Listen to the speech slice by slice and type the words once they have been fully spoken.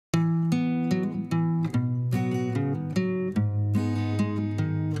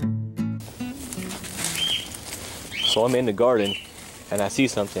So I'm in the garden and I see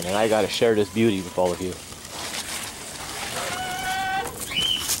something and I gotta share this beauty with all of you.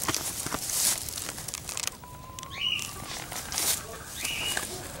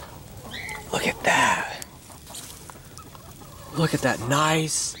 Look at that. Look at that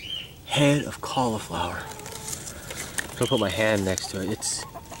nice head of cauliflower. I'm gonna put my hand next to it.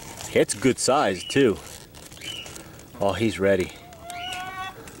 It's good size too. Oh, he's ready.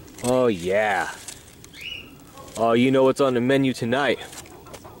 Oh yeah. Oh, you know what's on the menu tonight?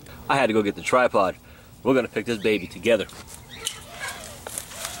 I had to go get the tripod. We're gonna pick this baby together.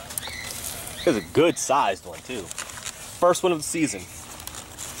 It's a good sized one too. First one of the season.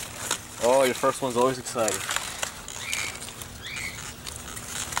 Oh, your first one's always exciting.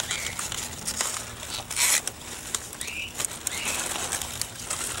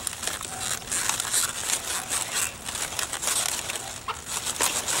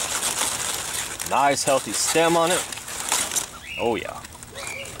 Nice healthy stem on it. Oh yeah.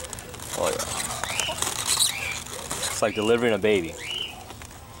 Oh yeah. It's like delivering a baby.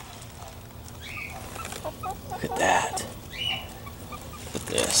 Look at that. Look at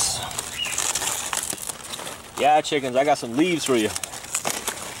this. Yeah, chickens, I got some leaves for you.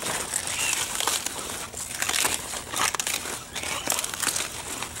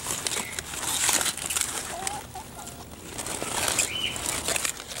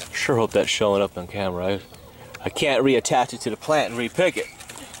 Sure hope that's showing up on camera. I can't reattach it to the plant and repick it.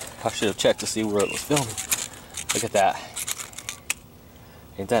 I should have checked to see where it was filming. Look at that.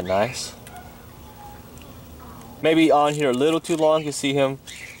 Ain't that nice? Maybe on here a little too long. You see him,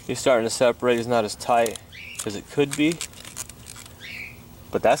 he's starting to separate. He's not as tight as it could be.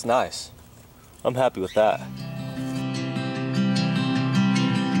 But that's nice. I'm happy with that.